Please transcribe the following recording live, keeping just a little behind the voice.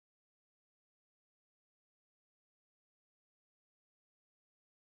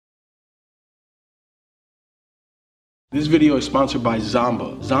This video is sponsored by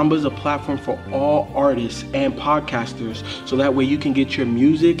Zamba. Zamba is a platform for all artists and podcasters, so that way you can get your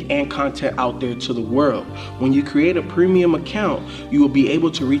music and content out there to the world. When you create a premium account, you will be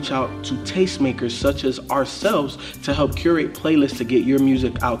able to reach out to tastemakers such as ourselves to help curate playlists to get your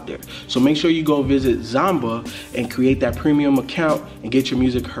music out there. So make sure you go visit Zamba and create that premium account and get your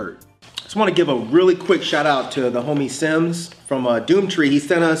music heard. Just want to give a really quick shout out to the homie Sims from Doomtree. He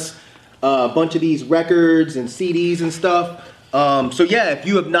sent us a bunch of these records and CDs and stuff. So yeah, if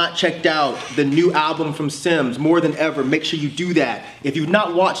you have not checked out the new album from Sims, More Than Ever, make sure you do that. If you've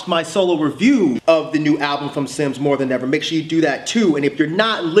not watched my solo review of the new album from Sims, More Than Ever, make sure you do that too. And if you're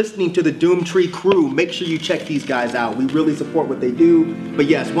not listening to the Doomtree crew, make sure you check these guys out. We really support what they do. But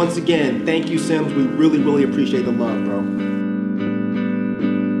yes, once again, thank you, Sims. We really, really appreciate the love, bro.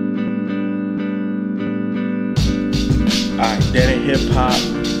 Alright,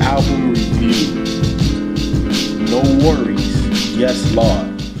 DEHH album review. No worries, yes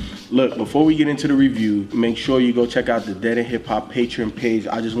Lord. Look, before we get into the review, make sure you go check out the DEHH Patreon page.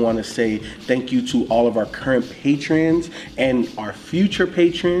 I just want to say thank you to all of our current patrons and our future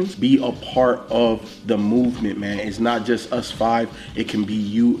patrons. Be a part of the movement, man. It's not just us five, it can be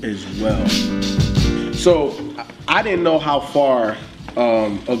you as well. So, I didn't know how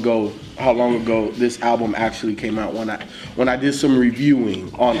long ago this album actually came out when I did some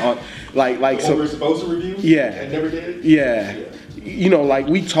reviewing on like So we're supposed to review? Yeah. And never did? Yeah. You know, like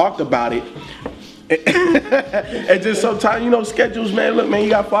we talked about it. And just sometimes, you know, schedules, man. Look, man, you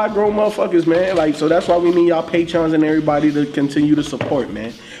got 5 grown motherfuckers, man. Like, so that's why we need y'all Patreons and everybody to continue to support,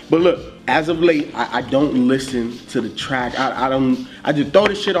 man. But look, as of late, I don't listen to the track. I just throw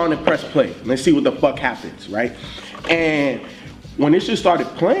this shit on and press play. Let's see what the fuck happens, right? And when this shit started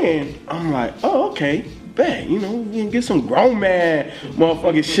playing, I'm like, oh, okay, bet, you know, we can get some grown man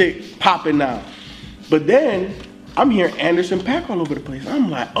motherfucking shit popping now. But then, I'm hearing Anderson .Paak all over the place. I'm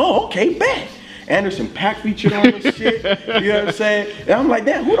like, oh, okay, bet. Anderson .Paak featured on this shit, you know what I'm saying? And I'm like,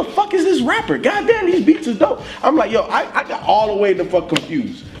 damn, who the fuck is this rapper? Goddamn, these beats is dope. I'm like, yo, I got all the way the fuck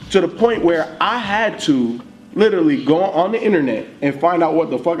confused. To the point where I had to literally go on the internet and find out what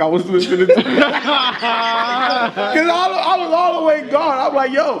the fuck I was listening to. Cause I was all the way gone. I'm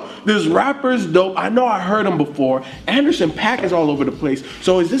like, yo, this rapper's dope. I know I heard him before. Anderson .Paak is all over the place.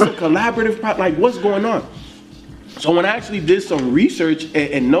 So is this a collaborative project? Like, what's going on? So when I actually did some research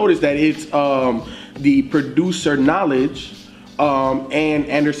and noticed that it's the producer Knowledge and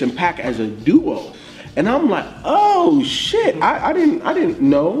Anderson .Paak as a duo. And I'm like, oh shit, I didn't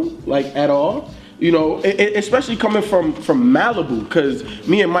know, like, at all. You know, especially coming from Malibu, because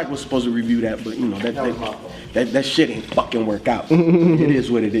me and Mike was supposed to review that, but you know, that shit ain't fucking work out. It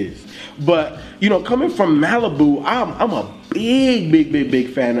is what it is. But, you know, coming from Malibu, I'm a big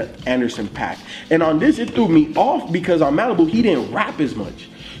fan of Anderson .Paak. And on this, it threw me off because on Malibu, he didn't rap as much.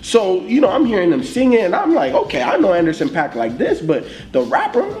 So, you know, I'm hearing him singing, and I'm like, okay, I know Anderson .Paak like this, but the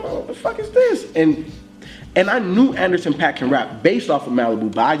rapper, what the fuck is this? And I knew Anderson .Paak can rap based off of Malibu,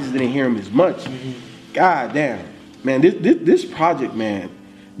 but I just didn't hear him as much. God damn, man, this project, man,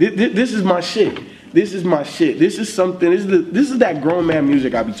 this is my shit. This is my shit. This is something. This is that grown man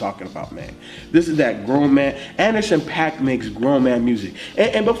music I be talking about, man. This is that grown man. Anderson .Paak makes grown man music.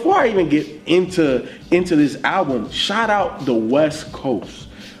 And before I even get into this album, shout out the West Coast.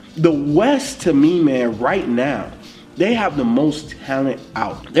 The West, to me, man, right now, they have the most talent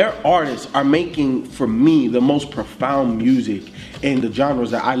out. Their artists are making, for me, the most profound music in the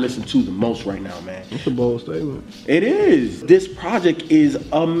genres that I listen to the most right now, man. That's a bold statement. It is. This project is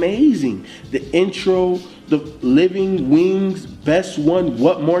amazing. The intro, the Living Wings, best one.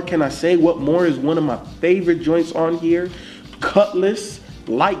 What More Can I Say? What More is one of my favorite joints on here. Cutlass,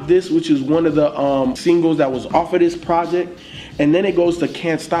 Like This, which is one of the singles that was off of this project. And then it goes to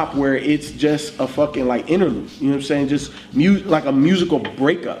Can't Stop, where it's just a fucking like interlude. You know what I'm saying? Just like a musical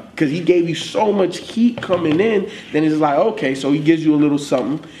breakup. Because he gave you so much heat coming in, then it's like, okay, so he gives you a little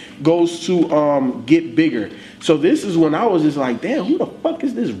something. Goes to Get Bigger. So this is when I was just like, damn, who the fuck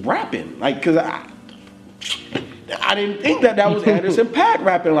is this rapping? Like, because I didn't think that was Anderson .Paak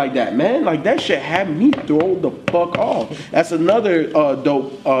rapping like that, man. Like, that shit had me throw the fuck off. That's another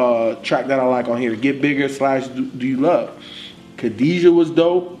dope track that I like on here. Get Bigger / Do You Love. Khadijah was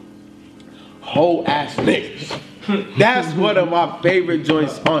dope. Whole ass niggas. That's one of my favorite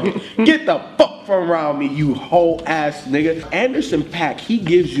joints on here. Get the fuck from around me, you whole ass nigga. Anderson .Paak, he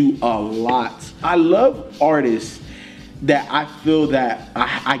gives you a lot. I love artists that I feel that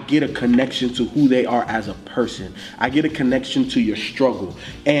I get a connection to who they are as a person. I get a connection to your struggle.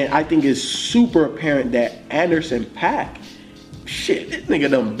 And I think it's super apparent that Anderson .Paak shit, this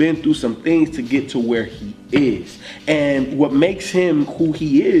nigga done been through some things to get to where he is. And what makes him who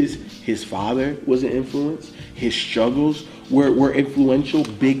he is, his father was an influence, his struggles were influential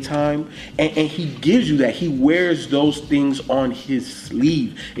big time, and he gives you that. He wears those things on his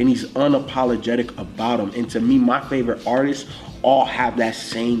sleeve, and he's unapologetic about them. And to me, my favorite artists all have that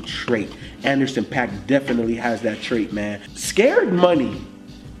same trait. Anderson .Paak definitely has that trait, man. Scared Money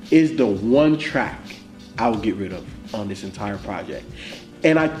is the one track I would get rid of on this entire project.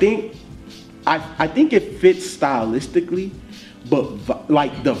 And I think it fits stylistically, but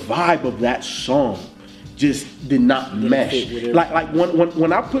like the vibe of that song just did not mesh. Like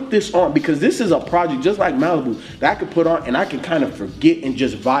when I put this on, because this is a project just like Malibu that I could put on and I can kind of forget and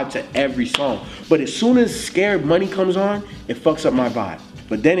just vibe to every song. But as soon as Scared Money comes on, it fucks up my vibe.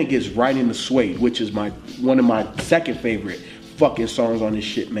 But then it gets right into Suede, which is one of my second favorite fucking songs on this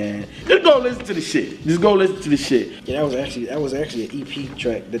shit, man. Just go listen to the shit. Just go listen to the shit. Yeah, that was actually an EP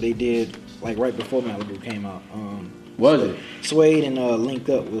track that they did like right before Malibu came out. Was it? Suede and Linked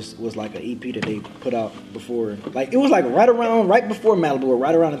Up was like an EP that they put out before. Like it was like right before Malibu, or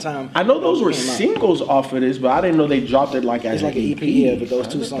right around the time. I know those were singles off of this, but I didn't know they dropped it like as an EP. Yeah, but those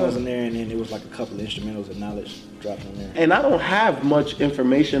two songs in there, and then it was like a couple of instrumentals of Knowledge dropped in there. And I don't have much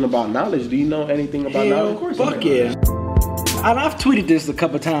information about Knowledge. Do you know anything about Knowledge? Of course. Fuck yeah. And I've tweeted this a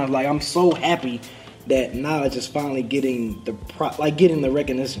couple of times. Like I'm so happy that Knowledge is finally getting the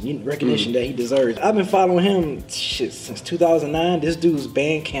recognition that he deserves. I've been following him since 2009. This dude's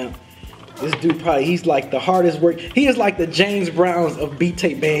Bandcamp. This dude he's like the hardest work. He is like the James Browns of beat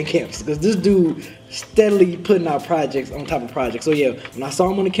tape band camps, because this dude steadily putting out projects on top of projects. So yeah, when I saw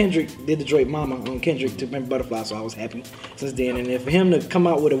him on the Kendrick, did the Drake Mama on Kendrick to Pimp Butterfly, so I was happy since then. And then for him to come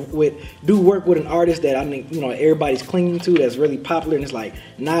out do work with an artist that I think everybody's clinging to, that's really popular, and it's like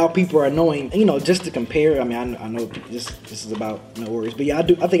now people are knowing, just to compare. I mean, I know this is about NxWorries, but yeah,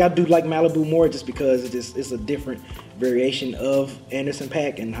 I think I do like Malibu more just because it's a different variation of Anderson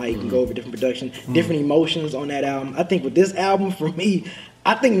 .Paak and how you can go over different production, different emotions on that album. I think with this album, for me,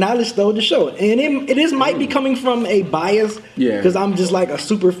 I think Knowledge stole the show, and it might be coming from a bias, because I'm just like a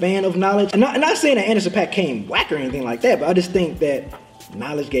super fan of Knowledge. And not saying that Anderson .Paak came whack or anything like that, but I just think that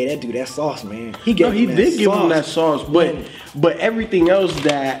Knowledge gave that dude that sauce, man. He did give him that sauce, but everything else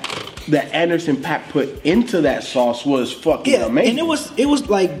that Anderson .Paak put into that sauce was fucking amazing. And it was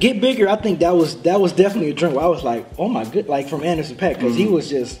like Get Bigger. I think that was definitely a drink where I was like, oh my good, like from Anderson .Paak, because he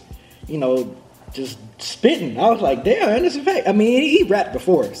was just just spitting. I was like, damn, Anderson .Paak. I mean, he rapped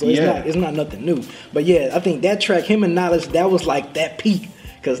before, so it's not nothing new. But yeah, I think that track, him and Knowledge, that was like that peak,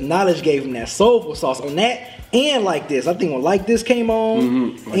 because Knowledge gave him that soulful sauce on that. And Like This. I think when Like This came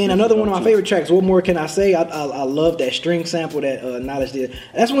on, and another one of my favorite tracks, What More Can I Say? I love that string sample that Knowledge did.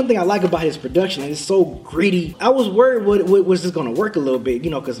 That's one thing I like about his production. It's so gritty. I was worried was this going to work a little bit,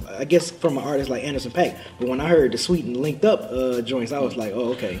 because I guess from an artist like Anderson .Paak. But when I heard the Sweet and Linked Up joints, I was like,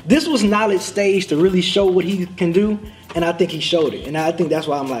 oh, okay. This was Knowledge stage to really show what he can do. And I think he showed it. And I think that's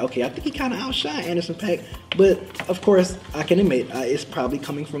why I'm like, okay, I think he kind of outshined Anderson .Paak. But, of course, I can admit, it's probably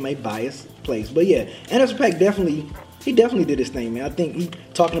coming from a biased place. But, yeah, Anderson .Paak definitely did his thing, man. I think he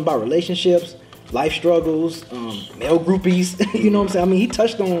talking about relationships, life struggles, male groupies. You know what I'm saying? I mean, he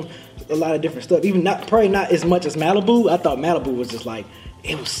touched on a lot of different stuff. Even probably not as much as Malibu. I thought Malibu was just like,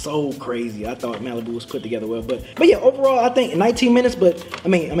 it was so crazy. I thought Malibu was put together well, but yeah, overall, I think 19 minutes. But I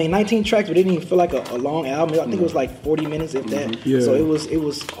mean, 19 tracks, but it didn't even feel like a long album. I think it was like 40 minutes, if that. Yeah. So it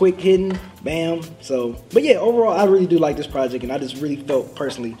was quick hitting, bam. So, but yeah, overall, I really do like this project, and I just really felt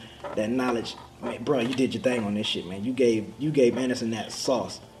personally that Knowledge, man, bro, you did your thing on this shit, man. You gave Anderson that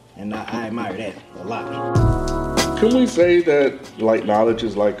sauce, and I admire that a lot. Can we say that like Knowledge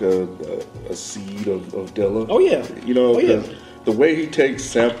is like a seed of Dilla? Oh yeah. Oh yeah. The way he takes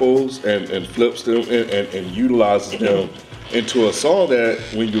samples and flips them and utilizes them into a song that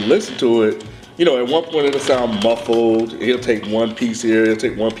when you listen to it, at one point it'll sound muffled. He'll take one piece here, he'll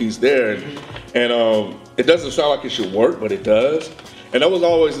take one piece there, and it doesn't sound like it should work, but it does. And that was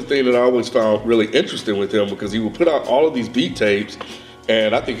always the thing that I always found really interesting with him, because he would put out all of these beat tapes,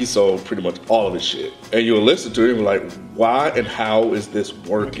 and I think he sold pretty much all of his shit. And you'll listen to it and be like, why and how is this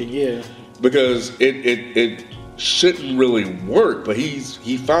working? Yeah. Because it shouldn't really work, but he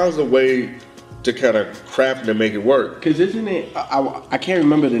finds a way to kind of craft it and make it work. Because isn't it, I can't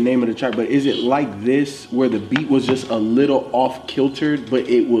remember the name of the track, but is it like this where the beat was just a little off kiltered, but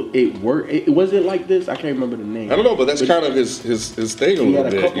it worked? Was it like this? I can't remember the name. I don't know, but that's kind of his thing a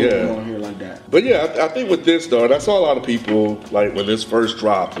little bit. Yeah. On here like that. But yeah, I think with this though, and I saw a lot of people, like when this first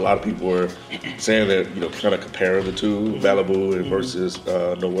dropped, a lot of people were saying that, you know, kind of comparing the two, Malibu and versus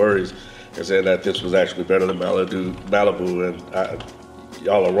NxWorries, and saying that this was actually better than Malibu, and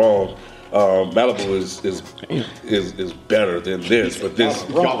y'all are wrong. Malibu is better than this, but this,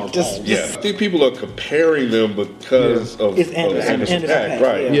 yeah. I think people are comparing them because of Anderson .Paak,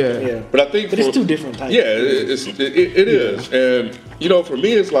 right? Yeah. But I think it's two different types. Yeah, it is, and you know, for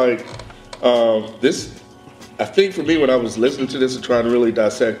me, it's like this. I think for me, when I was listening to this and trying to really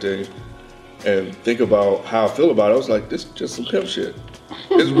dissect it and think about how I feel about it, I was like, this is just some pimp shit.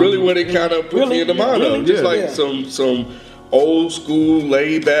 It's really what it kind of put me in the mind of, just like some old school,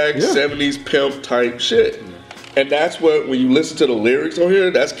 laid back 70s pimp type shit. And that's what, when you listen to the lyrics on here,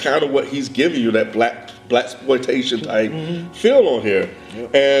 that's kind of what he's giving you, that black exploitation type feel on here.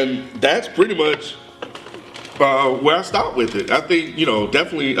 And that's pretty much where I stopped with it. I think, you know,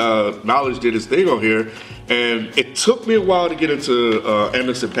 definitely Knowledge did his thing on here. And it took me a while to get into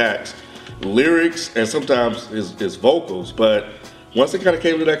Anderson .Paak's lyrics and sometimes his vocals, but once I kind of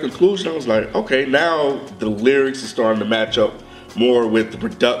came to that conclusion, I was like, okay, now the lyrics are starting to match up more with the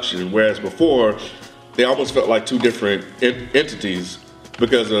production, whereas before, they almost felt like two different entities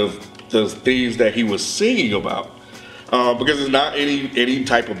because of the things that he was singing about. Because it's not any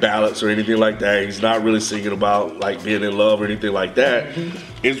type of ballads or anything like that. He's not really singing about like being in love or anything like that.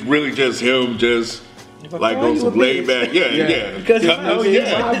 It's really just him just like on some laid back, Because my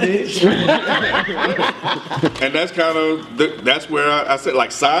bitch. And that's kind of that's where I said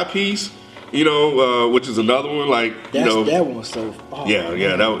like Side Piece, you know, which is another one. Like you know, that one was so.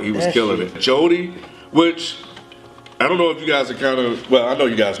 He was killing it. Jody, which I don't know if you guys are kind of I know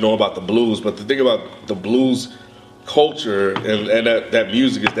you guys know about the blues, but the thing about the blues culture and that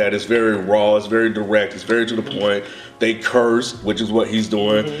music is that it's very raw, it's very direct, it's very to the point. They curse, which is what he's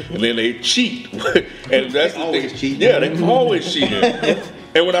doing, and then they cheat, and that's the thing. Cheating. Yeah, they always cheating.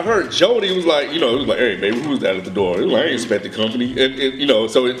 And when I heard Jody, it was like, you know, it was like, hey, baby, who's that at the door? It was like, I ain't expect the company. And you know,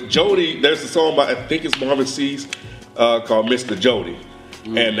 so Jody, there's a song by, I think it's Marvin Cease, called Mr. Jody.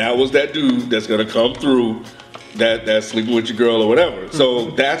 And that was that dude that's going to come through that's sleeping with your girl or whatever.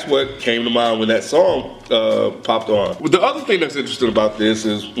 So that's what came to mind when that song popped on. The other thing that's interesting about this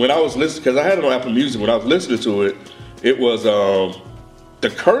is when I was listening, because I had it on Apple Music, when I was listening to it, it was the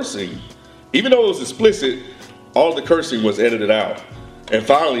cursing. Even though it was explicit, all the cursing was edited out. And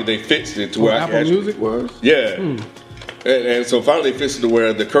finally, they fixed it to where Apple Music was? Yeah. And so finally, they fixed it to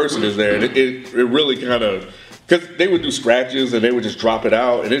where the cursing is there. And it really kind of, because they would do scratches and they would just drop it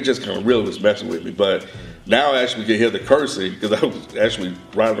out. And it just kind of really was messing with me. But now I actually can hear the cursing because I was actually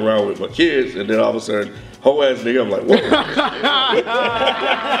riding around with my kids. And then all of a sudden, whole ass nigga, I'm like, whoa.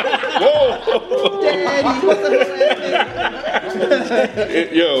 Whoa.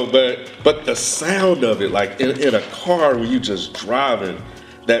 But the sound of it, like in a car when you just driving,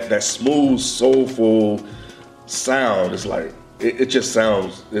 that smooth, soulful sound, it's like it just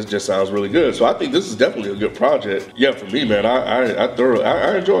sounds really good. So I think this is definitely a good project. Yeah, for me, man, I thoroughly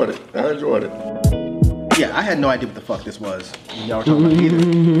enjoyed it. Yeah, I had no idea what the fuck this was. Y'all were talking about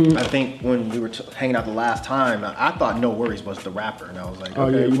either. I think when we were hanging out the last time, I thought NxWorries was the rapper, and I was like,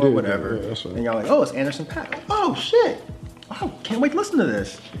 okay, whatever. Yeah, that's right. And y'all like, oh, it's Anderson .Paak. Oh shit! Oh, can't wait to listen to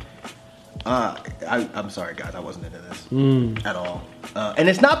this. I'm sorry, guys, I wasn't into this at all. And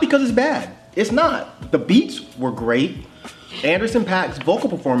it's not because it's bad. It's not. The beats were great. Anderson .Paak's vocal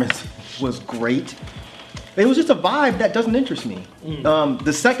performance was great. It was just a vibe that doesn't interest me.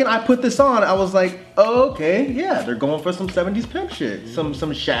 The second I put this on, I was like, oh, okay, yeah, they're going for some 70s pimp shit. Some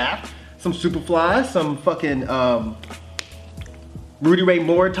Shaft, some Superfly, some fucking Rudy Ray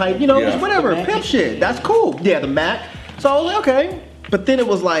Moore type, you know, whatever, pimp shit. That's cool. Yeah, the Mac. So I was like, okay. But then it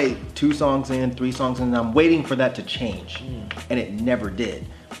was like 2 songs in, 3 songs in, and I'm waiting for that to change. And it never did.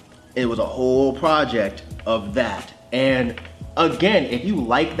 It was a whole project of that. And again, if you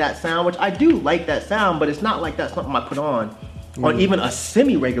like that sound, which I do like that sound, but it's not like that's something I put on even a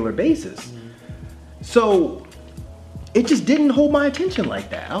semi-regular basis. So it just didn't hold my attention like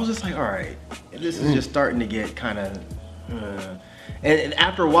that. I was just like, all right, this is just starting to get kind of, and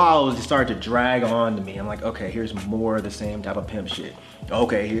after a while, it was just starting to drag on to me. I'm like, okay, here's more of the same type of pimp shit.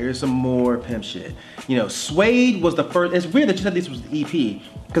 Okay, here's some more pimp shit. You know, Suede was the first. It's weird that you said this was the EP,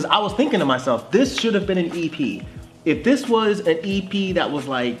 because I was thinking to myself, this should have been an EP. If this was an EP that was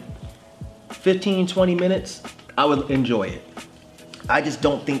like 15, 20 minutes, I would enjoy it. I just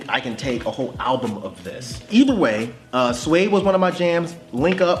don't think I can take a whole album of this. Either way, Suede was one of my jams.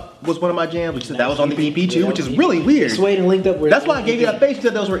 Link Up was one of my jams, which that was on the EP too, which is really weird. Suede and Linked Up were. That's why I gave you that face,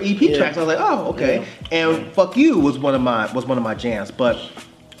 because those were EP tracks. I was like, oh, okay. And Fuck You was one of my jams. But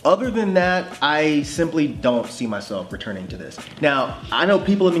other than that, I simply don't see myself returning to this. Now, I know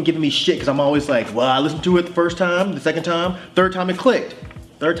people have been giving me shit because I'm always like, well, I listened to it the first time, the second time, third time it clicked.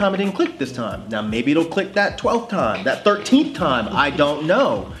 Third time it didn't click this time. Now maybe it'll click that 12th time, that 13th time, I don't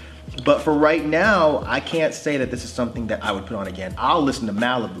know. But for right now, I can't say that this is something that I would put on again. I'll listen to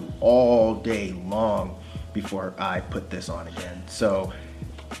Malibu all day long before I put this on again. So.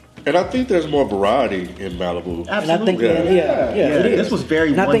 And I think there's more variety in Malibu. And I think, it is. This was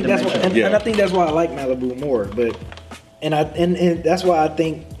very one-dimensional. And I think that's why I like Malibu more. But and that's why I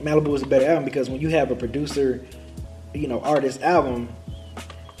think Malibu is a better album, because when you have a producer, artist album,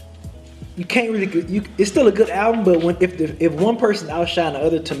 you can't really. It's still a good album, but if one person outshine the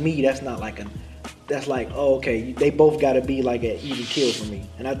other, to me, that's not like that's like, oh, okay, they both got to be like an even kill for me.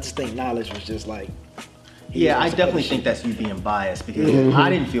 And I just think Knowledge was just like. Yeah, I definitely think that's you being biased, because I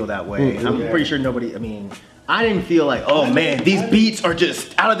didn't feel that way. I'm pretty sure I didn't feel like, oh man, these beats are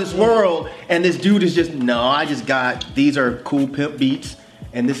just out of this world, and this dude is just, these are cool pimp beats,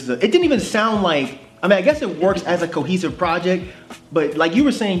 and it didn't even sound like, I guess it works as a cohesive project, but like you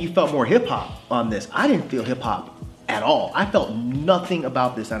were saying, you felt more hip hop on this. I didn't feel hip hop at all. I felt nothing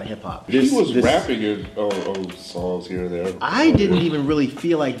about this out of hip hop. He was rapping in songs here and there. I didn't even really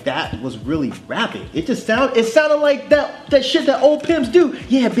feel like that was really rapping. It sounded like that shit that old pimps do.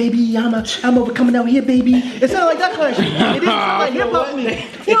 Yeah, baby, I'm over coming out here, baby. It sounded like that kind of shit. It didn't sound like hip hop to me.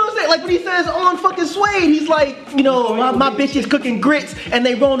 You know what I'm saying? Like when he says on fucking Suede, he's like, my bitch is cooking grits and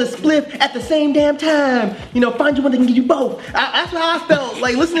they rolling a spliff at the same damn time. Find you one that can give you both. That's how I felt.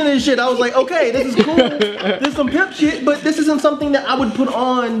 Like listening to this shit, I was like, okay, this is cool. This is some pimp shit, but this isn't something that I would put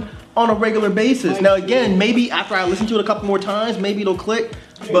on a regular basis. Now again, maybe after I listen to it a couple more times, maybe it'll click.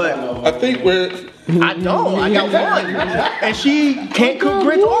 But I think I got one, and she can't cook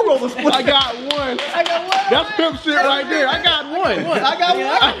grits or roll a split. I got one. That's pimp shit right there. I got one. I got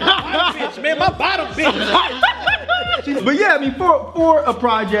one. Bitch, man, my bottom bitch. But yeah, for a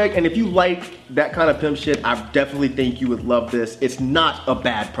project, and if you like that kind of pimp shit, I definitely think you would love this. It's not a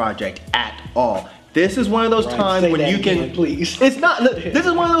bad project at all. This is one of those times when you can. Again, please. It's not. Look, this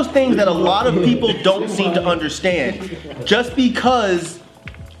is one of those things that a lot of people don't seem to understand. Just because.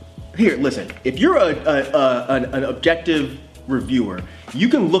 Here, listen. If you're an objective reviewer, you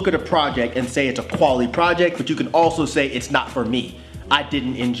can look at a project and say it's a quality project, but you can also say it's not for me. I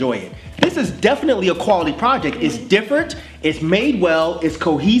didn't enjoy it. This is definitely a quality project. It's different. It's made well. It's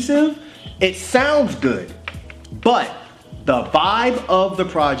cohesive. It sounds good, but the vibe of the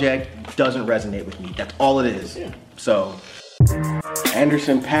project doesn't resonate with me. That's all it is. Yeah. So,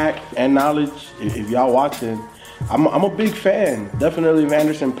 Anderson .Paak and Knowledge, if y'all watching, I'm a big fan, definitely of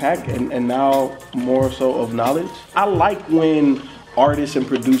Anderson .Paak and now more so of Knowledge. I like when artists and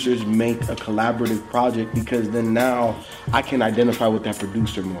producers make a collaborative project, because then now I can identify with that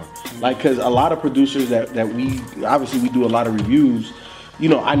producer more. Like, because a lot of producers that we do a lot of reviews,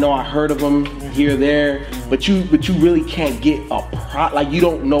 I know I heard of them here, there, but you really can't get like you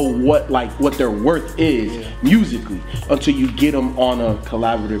don't know what their worth is musically until you get them on a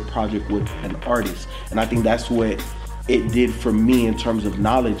collaborative project with an artist. And I think that's what it did for me in terms of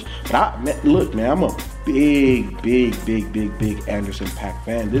Knowledge. But look, man, I'm a big Anderson .Paak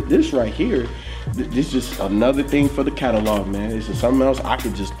fan. This right here, this is just another thing for the catalog, man. This is something else I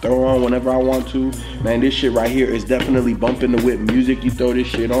could just throw on whenever I want to. Man, this shit right here is definitely bumping the whip music. You throw this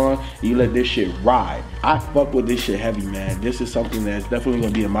shit on, you let this shit ride. I fuck with this shit heavy, man. This is something that's definitely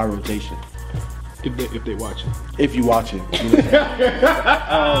gonna be in my rotation. If they watching. If you watching.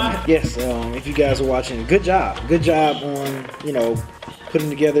 Yes, if you guys are watching, good job on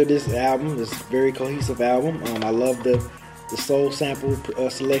putting together this album, this very cohesive album. I love the soul sample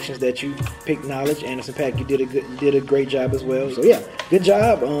selections that you picked. Knowledge, Anderson .Paak, you did a great job as well. So yeah, good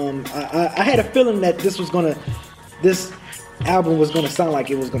job. I had a feeling that this album was gonna sound like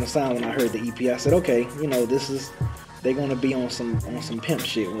it was gonna sound when I heard the EP. I said, okay, they're gonna be on some pimp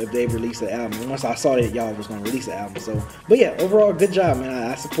shit if they release the album. And once I saw that y'all was gonna release the album, but yeah, overall good job,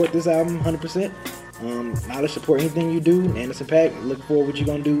 man. I support this album 100%. Knowledge, support anything you do. Anderson .Paak, look forward what you're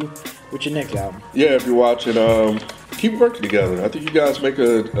gonna do with your next album. Yeah, if you're watching, keep working together. I think you guys make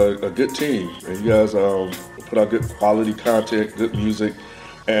a good team, and you guys put out good quality content, good music,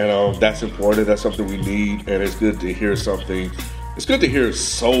 and that's important. That's something we need, and it's good to hear something. It's good to hear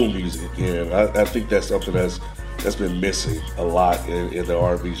soul music again. I think that's something that's been missing a lot in the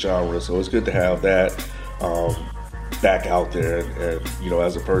R&B genre. So it's good to have that. back out there. And you know,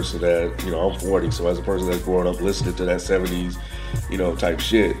 as a person that, you know, I'm 40, so as a person that's growing up listening to that 70s, you know, type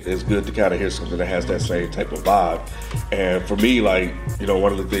shit, it's good to kind of hear something that has that same type of vibe. And for me, like, you know,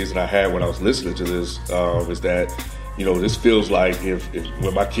 one of the things that I had when I was listening to this is that, you know, this feels like if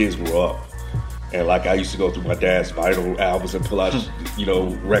when my kids grew up, and like I used to go through my dad's vinyl albums and pull out, you know,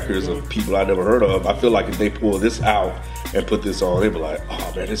 records of people I never heard of. I feel like if they pull this out and put this on, they'd be like,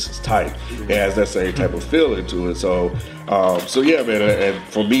 oh man, this is tight. It has that same type of feeling to it. So, so yeah, man. And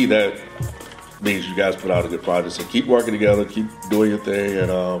for me, that means you guys put out a good project. So keep working together, keep doing your thing, and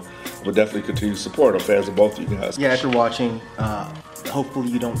we'll definitely continue to support. I'm fans of both of you guys. Yeah, if you're watching, hopefully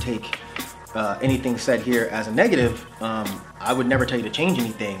you don't take anything said here as a negative. I would never tell you to change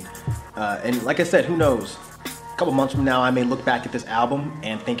anything. And like I said, who knows? A couple months from now, I may look back at this album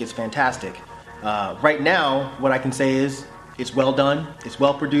and think it's fantastic. Right now, what I can say is it's well done, it's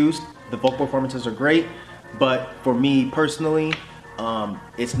well produced, the vocal performances are great, but for me personally,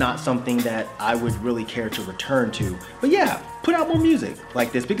 it's not something that I would really care to return to. But yeah, put out more music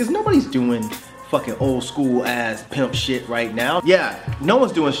like this, because nobody's doing fucking old school ass pimp shit right now. Yeah, no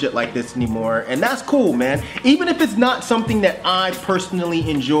one's doing shit like this anymore, and that's cool, man. Even if it's not something that I personally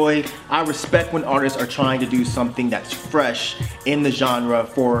enjoy, I respect when artists are trying to do something that's fresh in the genre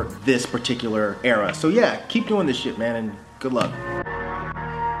for this particular era. So yeah, keep doing this shit, man, and good luck.